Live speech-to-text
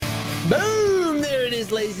Boom! There it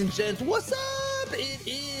is, ladies and gents. What's up? It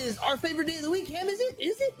is our favorite day of the week. Cam, is it?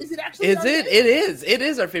 Is it actually? Is it? It is. It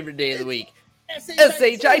is our favorite day of the week.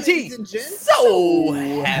 SHIT. So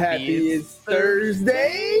happy it's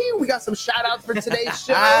Thursday. We got some shout outs for today's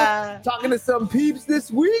show. Talking to some peeps this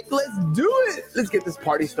week. Let's do it. Let's get this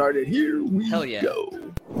party started. Here we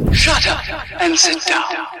go. Shut up and sit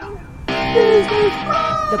down.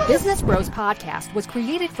 The Business Bros Podcast was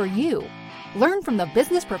created for you. Learn from the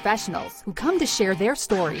business professionals who come to share their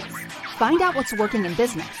stories. Find out what's working in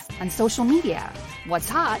business, on social media, what's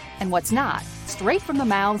hot and what's not, straight from the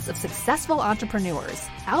mouths of successful entrepreneurs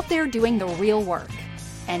out there doing the real work.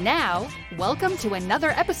 And now, welcome to another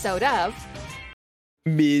episode of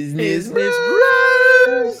Business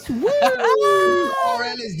Bros. Woo! All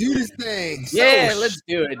right, let's do this thing. Yeah, let's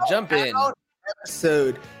do it. Jump in.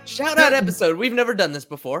 Shout out episode. We've never done this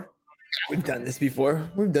before. We've done this before.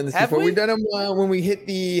 We've done We? We've done them when we hit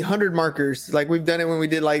the 100 markers. Like we've done it when we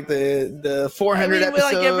did like the 400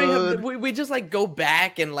 episode. We just like go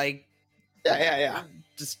back and like yeah.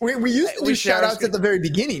 Just we used to do shout outs at the very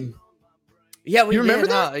beginning. Yeah, we remember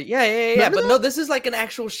did, that? Yeah. Remember But that? no, this is like an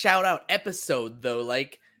actual shout out episode though.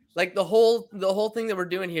 Like the whole thing that we're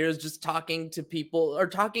doing here is just talking to people or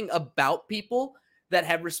talking about people that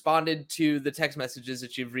have responded to the text messages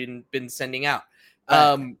that you've been sending out.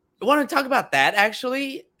 I want to talk about that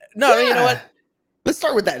actually. No, Yeah. You know what? Let's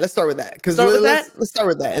start with that. Let's start with that. Let's start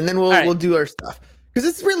with that, and then we'll do our stuff because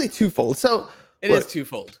it's really twofold. So It is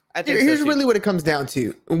twofold. I think here's so really what it comes down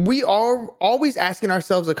to. We are always asking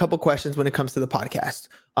ourselves a couple questions when it comes to the podcast.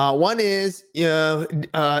 One is, am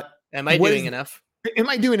I doing enough? Am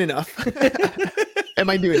I doing enough? Am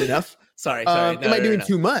I doing enough? Sorry. Am I doing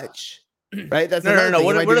too much? Right. That's no.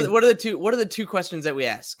 thing. What are the two questions that we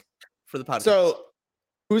ask for the podcast? So,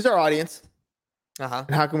 who's our audience?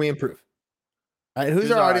 And how can we improve? All right, who's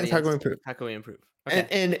our audience? How can we improve? How can we improve?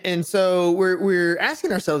 Okay. And so we're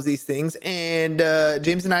asking ourselves these things, and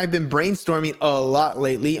James and I have been brainstorming a lot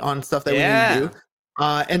lately on stuff that we need to do.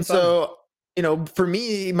 And so, for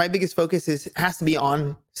me, my biggest focus has to be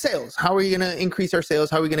on sales. How are we going to increase our sales?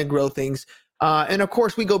 How are we going to grow things? And of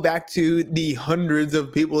course, we go back to the hundreds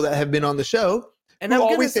of people that have been on the show. And I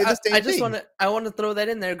always say the same thing. I want to throw that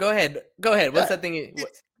in there. Go ahead. What's that thing?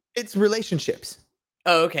 It's relationships.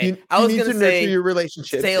 Oh, okay. I was going to say your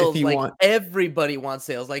relationships. Sales, if you want. Everybody wants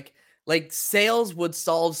sales. Like sales would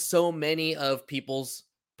solve so many of people's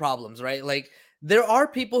problems, right? Like there are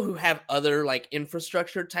people who have other like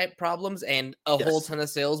infrastructure type problems, and a whole ton of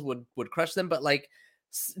sales would crush them. But like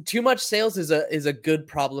too much sales is a good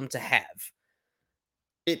problem to have.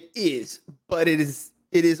 It is, but it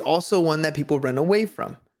is also one that people run away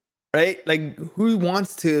from, right? Like who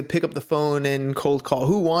wants to pick up the phone and cold call?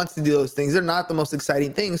 Who wants to do those things? They're not the most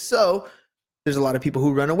exciting things. So there's a lot of people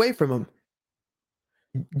who run away from them.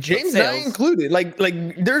 James and I included. Like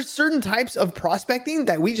there's certain types of prospecting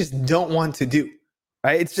that we just don't want to do,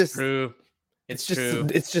 right? It's just true. It's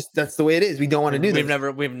just that's the way it is. We don't want to do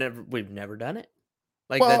that. We've never done it.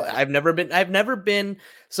 I've never been.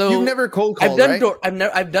 So you've never cold called.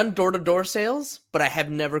 I've done door-to-door sales, but I have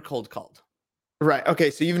never cold called. Right.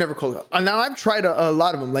 Okay. So you've never cold called. Now I've tried a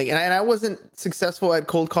lot of them. And I wasn't successful at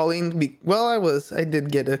cold calling. I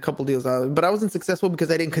did get a couple deals out of it, but I wasn't successful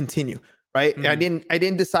because I didn't continue. Right. Mm-hmm. I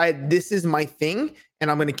didn't decide this is my thing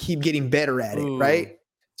and I'm going to keep getting better at it. Ooh. Right.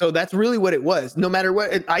 So that's really what it was. No matter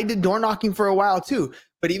what, I did door knocking for a while too.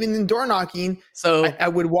 But even in door knocking, so I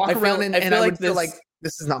would walk around and I would feel like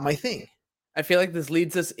this is not my thing. I feel like this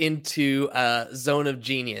leads us into a zone of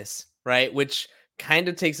genius, right? Which kind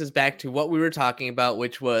of takes us back to what we were talking about,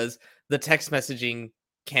 which was the text messaging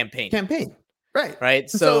campaign. Right.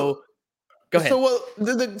 So go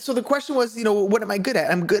ahead. So the question was, what am I good at?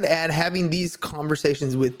 I'm good at having these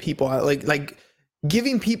conversations with people, like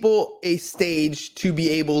giving people a stage to be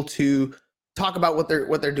able to talk about what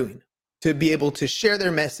they're doing, to be able to share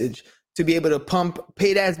their message, to be able to pump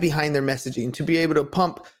paid ads behind their messaging, to be able to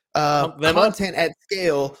pump content at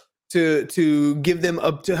scale, to give them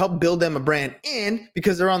up, to help build them a brand. And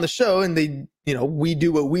because they're on the show and they, we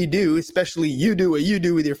do what we do, especially you do what you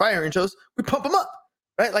do with your firing shows, we pump them up,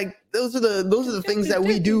 right? Like those are the things that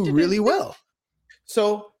we do really well.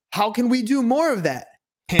 So how can we do more of that?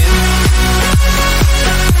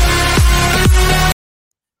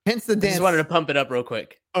 Hence the dance. I just wanted to pump it up real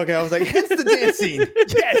quick. Okay, I was like, hence the dance scene.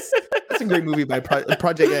 Yes, that's a great movie by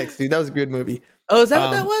Project X, dude. That was a good movie. Oh, is that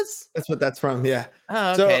what that was? That's what that's from. Yeah.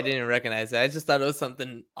 Oh, okay. So, I didn't even recognize that. I just thought it was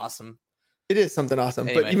something awesome. It is something awesome.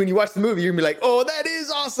 Anyway. But when you watch the movie, you're gonna be like, "Oh, that is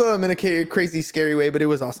awesome!" in a crazy, scary way. But it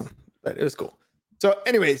was awesome. But it was cool. So,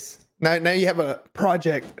 anyways, now you have a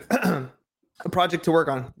project a project to work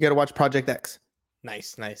on. You got to watch Project X.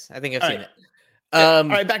 Nice. I think I've All seen right. it. All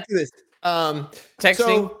right, back to this. Texting.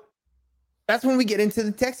 So that's when we get into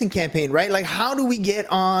the texting campaign, right? Like, how do we get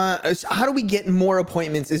more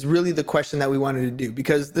appointments is really the question that we wanted to do,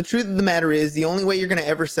 because the truth of the matter is the only way you're going to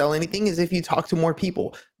ever sell anything is if you talk to more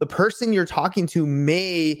people. The person you're talking to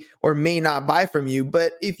may or may not buy from you,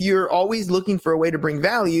 but if you're always looking for a way to bring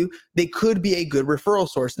value, they could be a good referral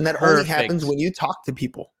source. And that only happens when you talk to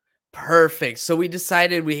people. Perfect. So we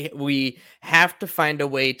decided we have to find a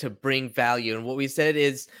way to bring value. And what we said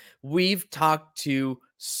is we've talked to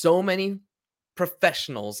so many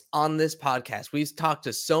professionals on this podcast. We've talked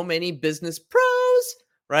to so many business pros,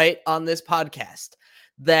 right, on this podcast,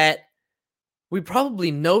 that we probably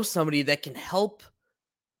know somebody that can help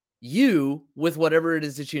you with whatever it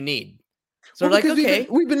is that you need. So we're like, okay,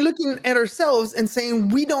 we've been looking at ourselves and saying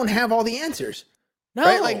we don't have all the answers. No.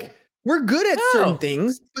 Right? Like, we're good at certain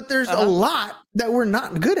things, but there's a lot that we're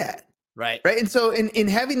not good at. Right. Right. And so in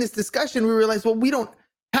having this discussion, we realized, well, we don't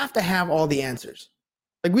have to have all the answers.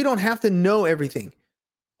 Like, we don't have to know everything,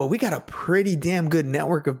 but we got a pretty damn good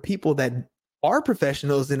network of people that are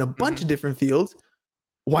professionals in a bunch of different fields.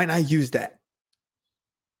 Why not use that?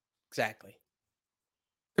 Exactly.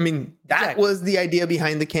 I mean, that was the idea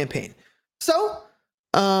behind the campaign. So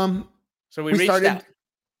we started out.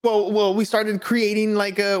 Well, we started creating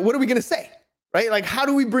like what are we going to say? Right? Like, how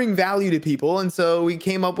do we bring value to people? And so we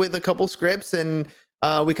came up with a couple scripts, and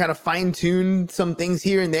we kind of fine-tuned some things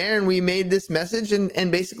here and there, and we made this message,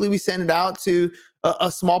 and basically we sent it out to a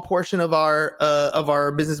small portion of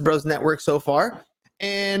our Business Bros network so far.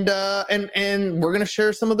 And we're going to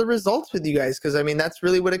share some of the results with you guys, because I mean, that's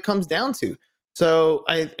really what it comes down to. So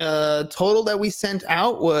total that we sent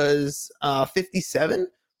out was 57.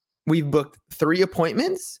 We've booked 3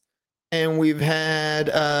 appointments, and we've had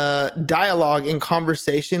dialogue and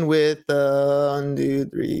conversation with 1, 2,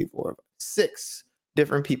 3, 4, 6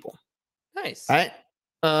 different people. Nice. All right.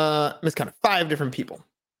 Let's count 5 different people.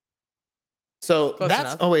 So Close that's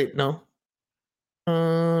enough. Oh wait, no.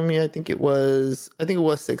 Yeah, I think it was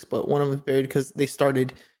 6, but one of them was buried because they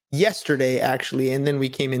started yesterday actually, and then we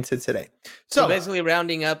came into today. So basically,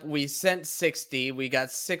 rounding up, we sent 60. We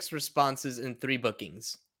got 6 responses and 3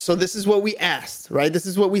 bookings. So this is what we asked, right? This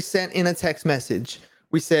is what we sent in a text message.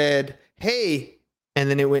 We said, hey, and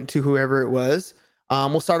then it went to whoever it was.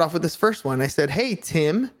 We'll start off with this first one. I said, hey,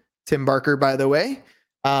 Tim Barker, by the way.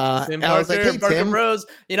 Tim Barker, I was like, hey, Barker Tim. Bros.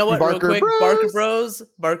 You know what? Barker Real quick, Bros.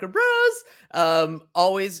 Barker Bros.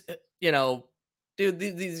 Always, dude,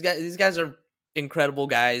 these guys are incredible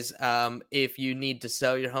guys. If you need to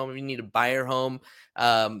sell your home, if you need to buy your home,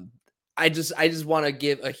 I just want to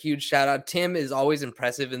give a huge shout out. Tim is always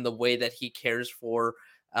impressive in the way that he cares for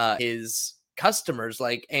his customers,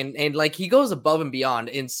 like and like he goes above and beyond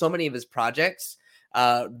in so many of his projects.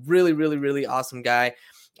 Really, really, really awesome guy.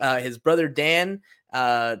 His brother Dan,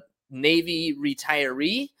 Navy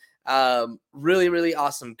retiree, really, really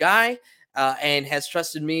awesome guy, and has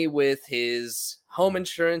trusted me with his home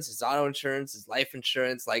insurance, his auto insurance, his life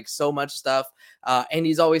insurance, like so much stuff. And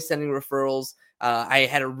he's always sending referrals. I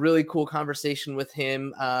had a really cool conversation with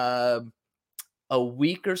him a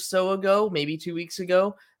week or so ago, maybe 2 weeks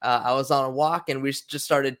ago. I was on a walk and we just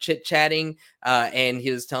started chit-chatting, and he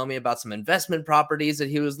was telling me about some investment properties that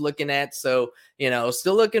he was looking at. So,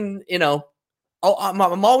 still looking,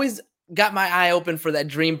 I'm always got my eye open for that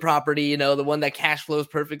dream property, the one that cash flows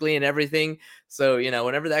perfectly and everything. So,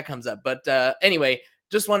 whenever that comes up. But anyway,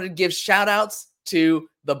 just wanted to give shout outs to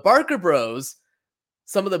the Barker Bros,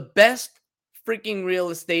 some of the best freaking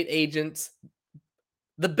real estate agents,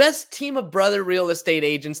 the best team of brother real estate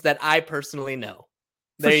agents that I personally know.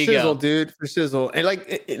 There you go, dude, for shizzle.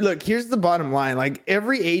 And look, here's the bottom line. Like,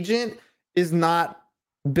 every agent is not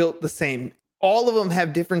built the same. All of them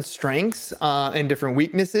have different strengths and different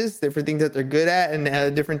weaknesses, different things that they're good at,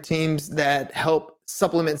 and different teams that help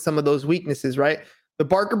supplement some of those weaknesses, right? The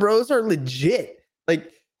Barker Bros are legit.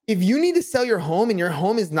 Like, if you need to sell your home and your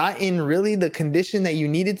home is not in really the condition that you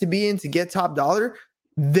need it to be in to get top dollar,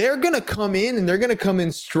 they're going to come in, and they're going to come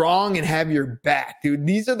in strong and have your back, dude.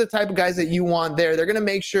 These are the type of guys that you want there. They're going to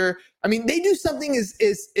make sure, they do something and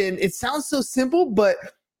it sounds so simple, but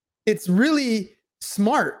it's really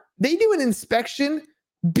smart. They do an inspection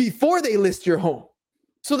before they list your home,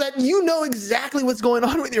 so that you know exactly what's going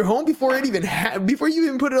on with your home before you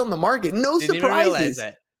even put it on the market. No Didn't surprises. even realize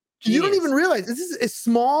that. You don't even realize this is a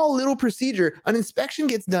small little procedure. An inspection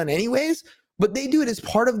gets done anyways, but they do it as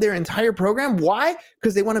part of their entire program. Why?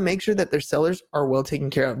 Because they want to make sure that their sellers are well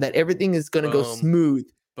taken care of, that everything is going to go smooth.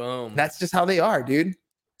 Boom. That's just how they are, dude.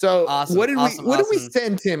 So Awesome. what did we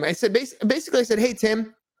send Tim? I said basically, I said, hey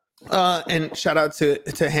Tim, And shout out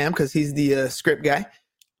to Ham because he's the script guy.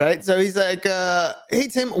 Right. So he's like, hey,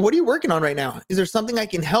 Tim, what are you working on right now? Is there something I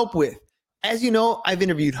can help with? As you know, I've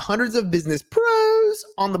interviewed hundreds of business pros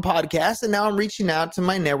on the podcast, and now I'm reaching out to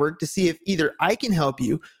my network to see if either I can help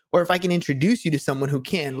you or if I can introduce you to someone who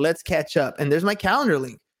can. Let's catch up. And there's my calendar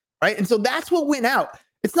link. Right. And so that's what went out.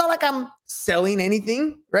 It's not like I'm selling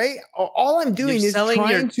anything. Right. All I'm doing is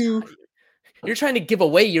You're trying to give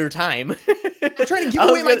away your time. I'm trying to give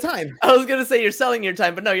away my time. I was going to say you're selling your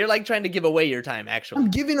time, but no, you're like trying to give away your time, actually.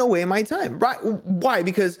 I'm giving away my time. Right. Why?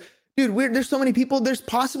 Because, dude, there's so many people. There's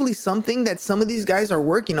possibly something that some of these guys are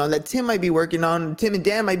working on that Tim might be working on. Tim and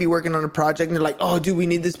Dan might be working on a project, and they're like, oh, dude, we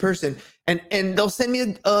need this person. And they'll send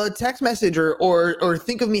me a text message or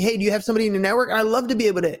think of me. Hey, do you have somebody in the network? And I love to be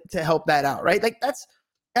able to help that out. Right. Like that's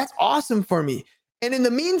awesome for me. And in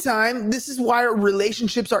the meantime, this is why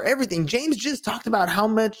relationships are everything. James just talked about how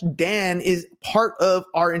much Dan is part of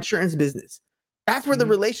our insurance business. That's where the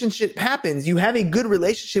relationship happens. You have a good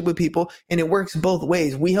relationship with people and it works both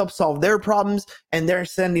ways. We help solve their problems and they're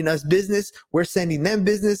sending us business. We're sending them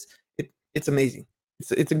business. It's amazing.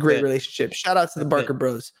 It's a great relationship. Shout out to the Barker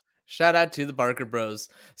Bros. Shout out to the Barker Bros.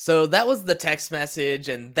 So that was the text message,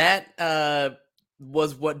 and that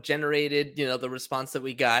was what generated, the response that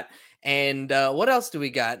we got. And what else do we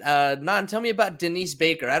got? Nan, tell me about Denise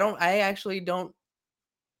Baker. I actually don't.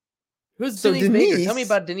 Who's Denise Baker? Tell me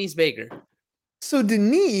about Denise Baker. So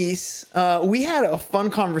Denise, we had a fun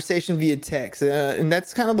conversation via text, and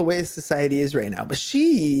that's kind of the way society is right now. But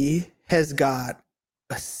she has got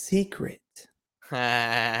a secret.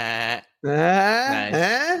 Nice.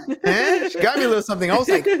 She got me a little something. I was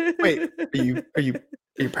like, wait, are you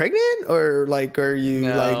pregnant, or like, are you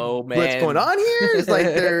what's going on here? It's like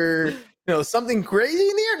there, something crazy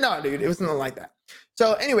in here. No, dude, it was nothing like that.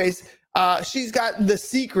 So anyways, she's got the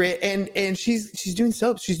secret, and she's doing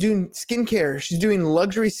soaps, she's doing skincare, she's doing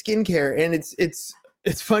luxury skincare. And it's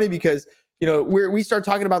funny because, we start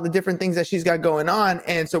talking about the different things that she's got going on.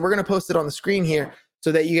 And so we're going to post it on the screen here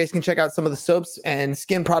so that you guys can check out some of the soaps and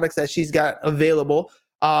skin products that she's got available.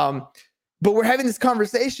 But we're having this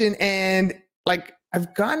conversation, and like,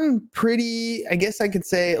 I've gotten pretty, I guess I could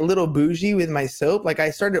say, a little bougie with my soap. Like I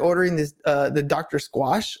started ordering this, the Dr.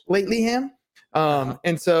 Squash lately, Ham.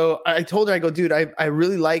 And so I told her, I go, dude, I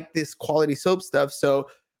really like this quality soap stuff. So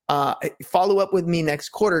follow up with me next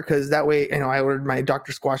quarter, because that way, I ordered my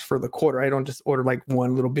Dr. Squash for the quarter. I don't just order like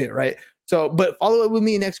one little bit, right? So, but follow up with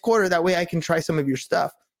me next quarter. That way I can try some of your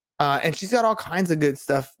stuff. And she's got all kinds of good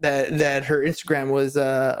stuff that her Instagram was,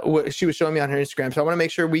 what she was showing me on her Instagram. So I want to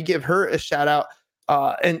make sure we give her a shout out.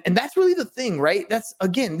 And that's really the thing, right? This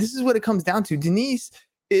is what it comes down to. Denise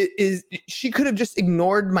is she could have just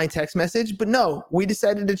ignored my text message, but no, we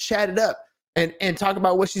decided to chat it up and talk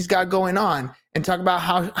about what she's got going on and talk about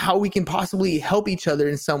how we can possibly help each other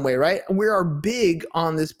in some way, right? We are big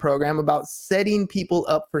on this program about setting people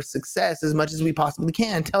up for success as much as we possibly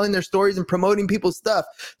can, telling their stories and promoting people's stuff.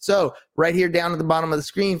 So right here down at the bottom of the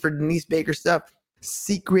screen for Denise Baker stuff,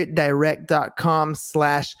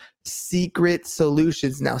 secretdirect.com/secret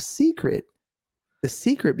solutions. Now, the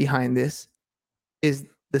secret behind this is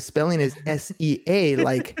the spelling is SEA,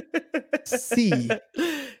 like C. I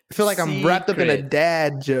feel like I'm wrapped up in a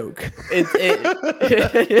dad joke.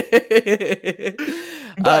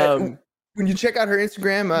 But when you check out her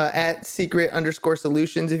Instagram at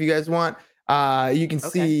secret_solutions, if you guys want, you can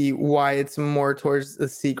see why it's more towards the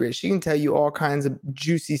secret. She can tell you all kinds of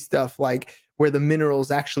juicy stuff, like where the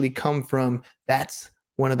minerals actually come from. That's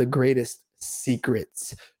one of the greatest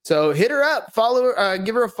secrets. So hit her up, follow her,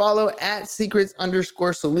 give her a follow at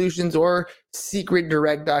secrets_solutions or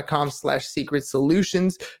secretdirect.com/secret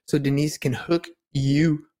solutions so Denise can hook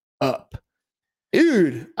you up.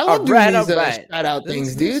 Dude, I love doing these shout out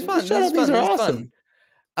things, dude. Shout out things are awesome.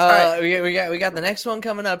 We got the next one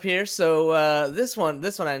coming up here. So this one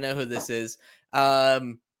I know who this is.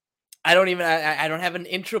 I don't have an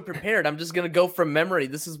intro prepared. I'm just going to go from memory.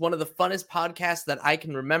 This is one of the funnest podcasts that I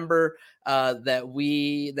can remember that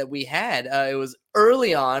we had. It was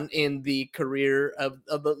early on in the career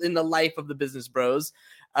in the life of the Business Bros.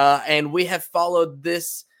 And we have followed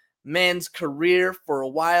this man's career for a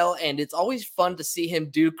while. And it's always fun to see him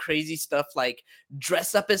do crazy stuff like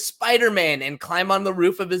dress up as Spider-Man and climb on the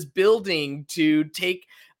roof of his building to take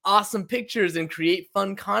awesome pictures and create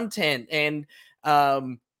fun content. And,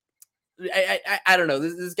 I don't know.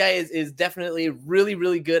 This guy is definitely really,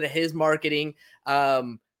 really good at his marketing.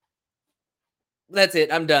 That's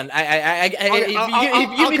it. I'm done. I'll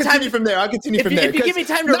continue from there. If you give me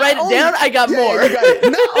time to write it down, I got more.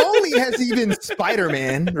 Not only has he been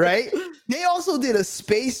Spider-Man, right? They also did a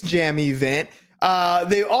Space Jam event.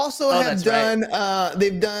 They also have done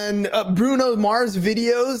they've done Bruno Mars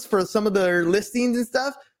videos for some of their listings and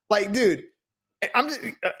stuff. Like, dude, I'm just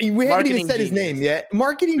we haven't even said his name yet.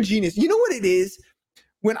 Marketing genius. You know what it is?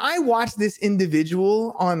 When I watch this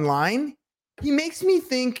individual online, he makes me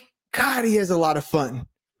think, God, he has a lot of fun,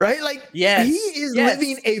 right? Like, he is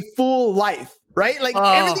living a full life, right? Like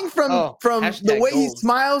everything from the way he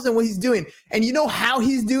smiles and what he's doing, and you know how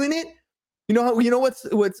he's doing it. You know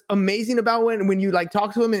what's amazing about when you like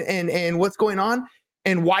talk to him and what's going on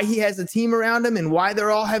and why he has a team around him and why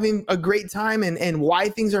they're all having a great time and why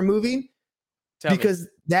things are moving. Because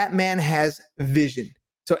that man has vision.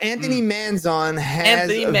 So Anthony Manzon has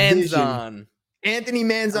vision. Anthony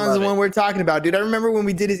Manzon's the one we're talking about, dude. I remember when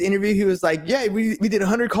we did his interview, he was like, yeah, we did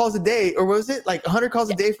 100 calls a day, or what was it? Like 100 calls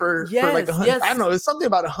a day for like 100. Yes. I don't know. It was something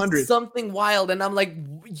about 100. Something wild. And I'm like,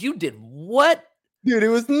 you did what? Dude, it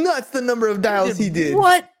was nuts the number of dials he did.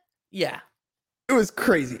 What? Yeah. It was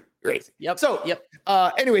crazy. Yep. So,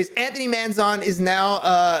 anyways, Anthony Manzon is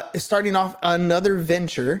now starting off another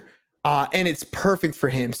venture, and it's perfect for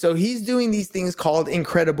him. So he's doing these things called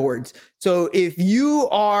Incrediboards. So if you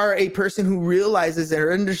are a person who realizes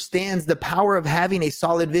or understands the power of having a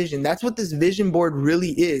solid vision, that's what this vision board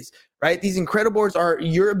really is, right? These Incrediboards are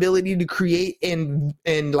your ability to create and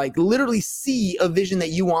like literally see a vision that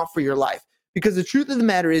you want for your life. Because the truth of the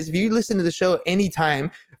matter is, if you listen to the show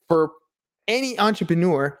anytime, for any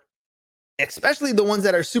entrepreneur, especially the ones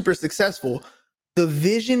that are super successful, the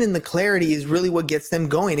vision and the clarity is really what gets them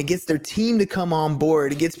going. It gets their team to come on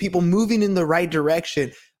board. It gets people moving in the right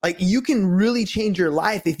direction. Like, you can really change your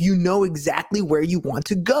life if you know exactly where you want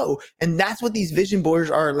to go. And that's what these vision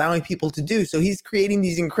boards are allowing people to do. So he's creating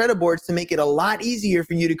these Incrediboards to make it a lot easier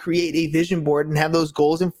for you to create a vision board and have those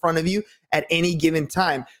goals in front of you at any given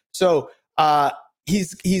time. So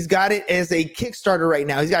he's got it as a Kickstarter right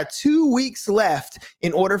now. He's got 2 weeks left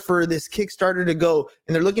in order for this Kickstarter to go,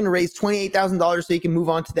 and they're looking to raise $28,000 so he can move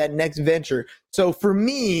on to that next venture. So for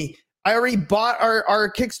me, I already bought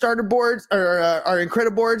our Kickstarter boards, or our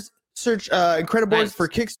Incrediboards. Search Incrediboards for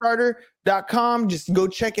Kickstarter.com. Just go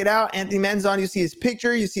check it out. Anthony Manzon, you see his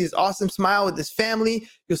picture, you see his awesome smile with his family.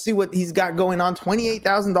 You'll see what he's got going on.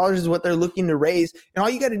 $28,000 is what they're looking to raise. And all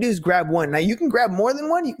you got to do is grab one. Now, you can grab more than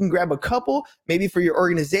one. You can grab a couple, maybe for your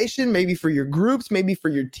organization, maybe for your groups, maybe for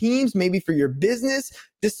your teams, maybe for your business,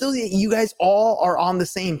 just so that you guys all are on the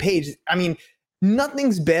same page. I mean,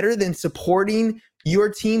 nothing's better than supporting your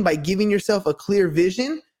team by giving yourself a clear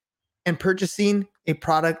vision and purchasing a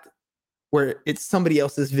product where it's somebody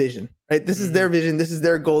else's vision, right? This is their vision. This is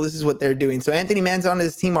their goal. This is what they're doing. So Anthony Manzon and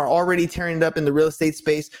his team are already tearing it up in the real estate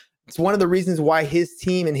space. It's one of the reasons why his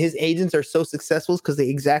team and his agents are so successful, because they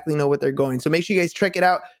exactly know what they're going. So make sure you guys check it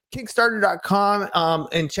out. Kickstarter.com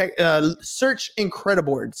and check, search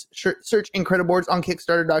Incrediboards. Search Incrediboards on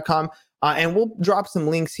Kickstarter.com. And we'll drop some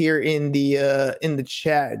links here in the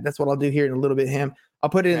chat. That's what I'll do here in a little bit, Ham. I'll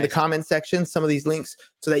put it in the comment section, some of these links,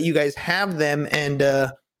 so that you guys have them. And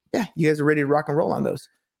yeah, you guys are ready to rock and roll on those.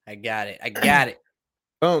 I got it.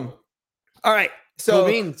 Boom. All right. So,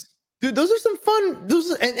 dude, those are some fun.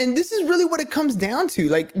 And this is really what it comes down to.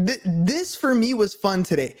 Like, this for me was fun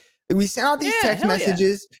today. We sent out these text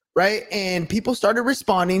messages, right? And people started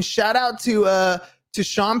responding. Shout out to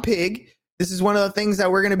Sean Pig. This is one of the things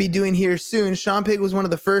that we're going to be doing here soon. Sean Pig was one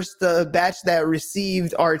of the first batch that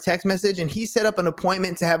received our text message, and he set up an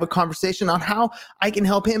appointment to have a conversation on how I can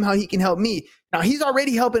help him, how he can help me. Now, he's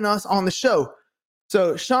already helping us on the show.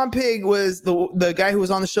 So Sean Pig was the guy who was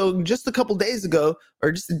on the show just a couple days ago,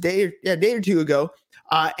 or just a day or two ago.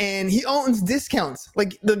 And he owns discounts.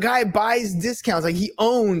 Like, the guy buys discounts. Like, he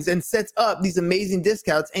owns and sets up these amazing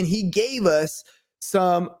discounts. And he gave us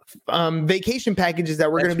some vacation packages that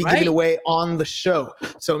we're going to be giving away on the show.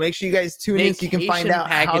 So make sure you guys tune in so you can find out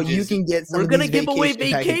how you can get some. We're going to give away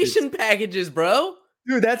vacation packages, bro.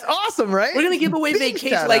 Dude, that's awesome, right? We're going to give away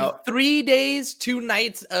vacation, like 3 days, 2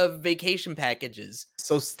 nights of vacation packages.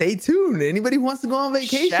 So stay tuned. Anybody who wants to go on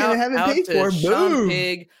vacation and haven't paid for it, boom.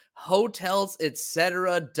 Pig, hotels,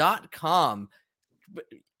 etc.com.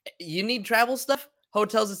 You need travel stuff?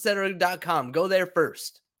 Hotels, etc.com. Go there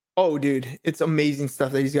first. Oh, dude, it's amazing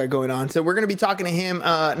stuff that he's got going on. So we're going to be talking to him,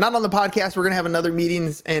 not on the podcast. We're going to have another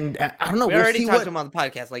meeting, and I don't know. We already talked to him on the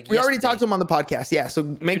podcast. We already talked to him on the podcast. Yeah. So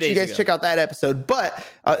make sure you guys check out that episode. But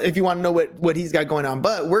if you want to know what he's got going on,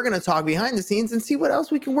 but we're going to talk behind the scenes and see what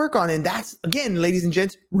else we can work on. And that's, again, ladies and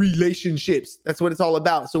gents, relationships. That's what it's all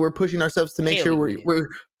about. So we're pushing ourselves to make sure we're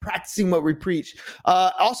practicing what we preach.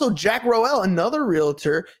 Also, Jack Roel, another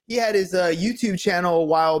realtor, he had his YouTube channel a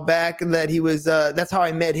while back that he was, that's how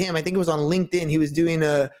I met him. I think it was on LinkedIn. He was doing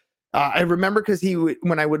I remember because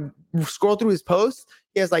when I would scroll through his posts,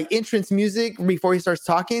 he has like entrance music before he starts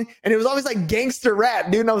talking, and it was always like gangster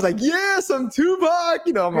rap, dude. And I was like, yes, I'm Tupac.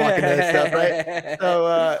 You know, I'm rocking that stuff, right?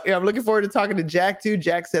 So yeah, I'm looking forward to talking to Jack too.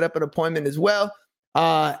 Jack set up an appointment as well.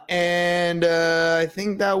 And I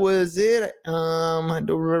think that was it. I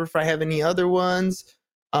don't remember if I have any other ones.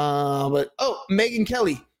 But Megan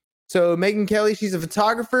Kelly. So Megan Kelly, she's a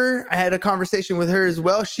photographer. I had a conversation with her as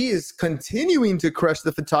well. She is continuing to crush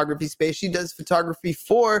the photography space. She does photography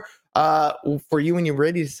for you when you're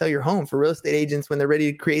ready to sell your home, for real estate agents when they're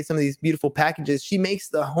ready to create some of these beautiful packages. She makes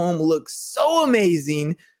the home look so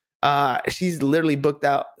amazing. She's literally booked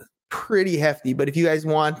out pretty hefty. But if you guys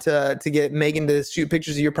want to get Megan to shoot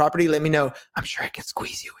pictures of your property, let me know. I'm sure I can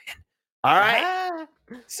squeeze you in. All right.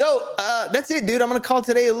 So that's it, dude. I'm going to call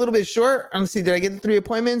today a little bit short. I'm going to see, did I get the 3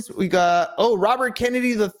 appointments? We got, Robert Kennedy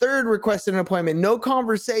III requested an appointment. No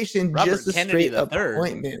conversation, just a straight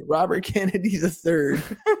appointment. Robert Kennedy III.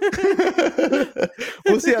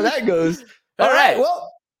 We'll see how that goes. All right.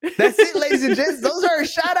 Well, that's it, ladies and gents. Those are our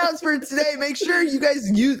shout outs for today. Make sure you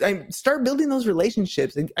guys start building those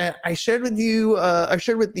relationships. I shared with you, I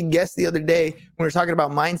shared with the guest the other day when we were talking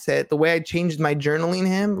about mindset, the way I changed my journaling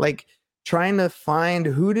him, like trying to find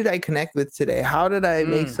who did I connect with today? How did I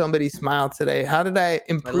make somebody smile today? How did I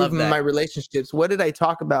improve my relationships? What did I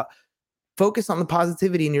talk about? Focus on the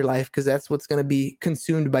positivity in your life, because that's what's going to be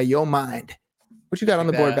consumed by your mind. What you got on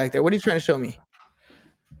the board back there? What are you trying to show me?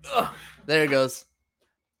 There it goes.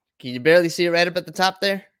 Can you barely see it right up at the top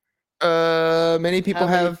there? Many people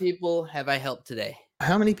How many people have I helped today?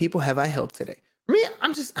 How many people have I helped today? For me,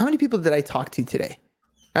 how many people did I talk to today?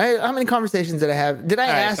 How many conversations did I have? Did I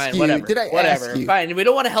ask you? Whatever. Did I ask you? Fine. We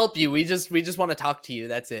don't want to help you. We just want to talk to you.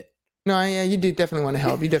 That's it. No, yeah, you do definitely want to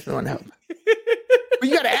help. You definitely want to help. But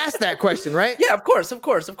you got to ask that question, right? Yeah, of course.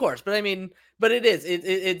 But I mean, but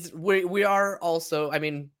we are also, I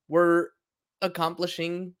mean, we're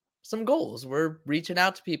accomplishing some goals. We're reaching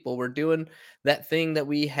out to people. We're doing that thing that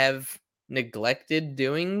we have neglected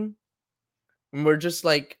doing. And we're just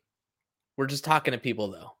talking to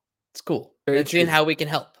people though. It's cool. And seeing how we can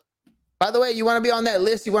help. By the way, you want to be on that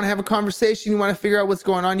list, you want to have a conversation, you want to figure out what's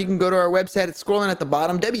going on, you can go to our website. It's scrolling at the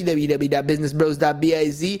bottom,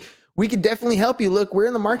 www.businessbros.biz. We could definitely help you. Look, we're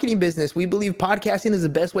in the marketing business. We believe podcasting is the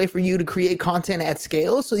best way for you to create content at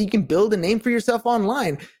scale so you can build a name for yourself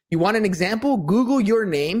online. You want an example? Google your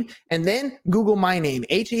name and then Google my name,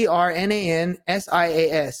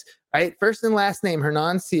 HERNANSIAS. Right? First and last name,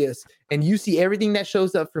 Hernan Cias. And you see everything that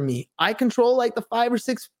shows up for me. I control like the 5 or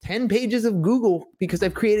 6, 10 pages of Google because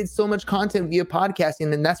I've created so much content via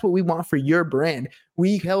podcasting. And that's what we want for your brand.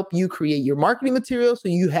 We help you create your marketing material so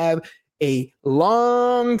you have a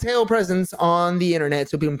long tail presence on the internet.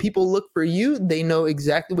 So when people look for you, they know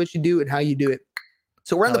exactly what you do and how you do it.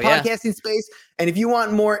 So we're in the podcasting space. And if you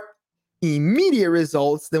want more immediate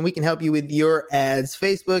results, then we can help you with your ads.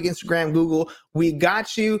 Facebook, Instagram, Google, we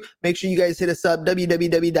got you. Make sure you guys hit us up,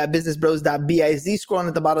 www.businessbros.biz. Scrolling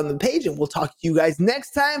at the bottom of the page, and we'll talk to you guys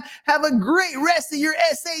next time. Have a great rest of your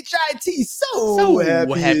SHIT. So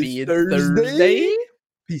happy it's Thursday.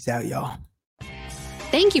 Peace out, y'all.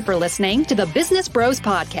 Thank you for listening to the Business Bros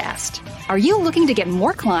Podcast. Are you looking to get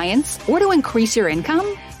more clients or to increase your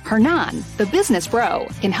income? Hernan, the business bro,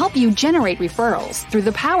 can help you generate referrals through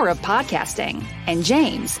the power of podcasting. And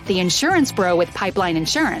James, the insurance bro with Pipeline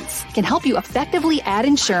Insurance, can help you effectively add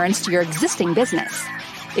insurance to your existing business.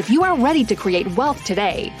 If you are ready to create wealth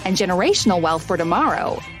today and generational wealth for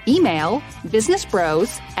tomorrow, email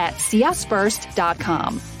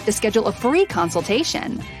businessbros@csfirst.com to schedule a free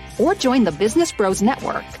consultation or join the Business Bros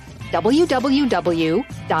Network,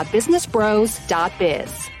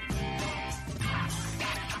 www.businessbros.biz.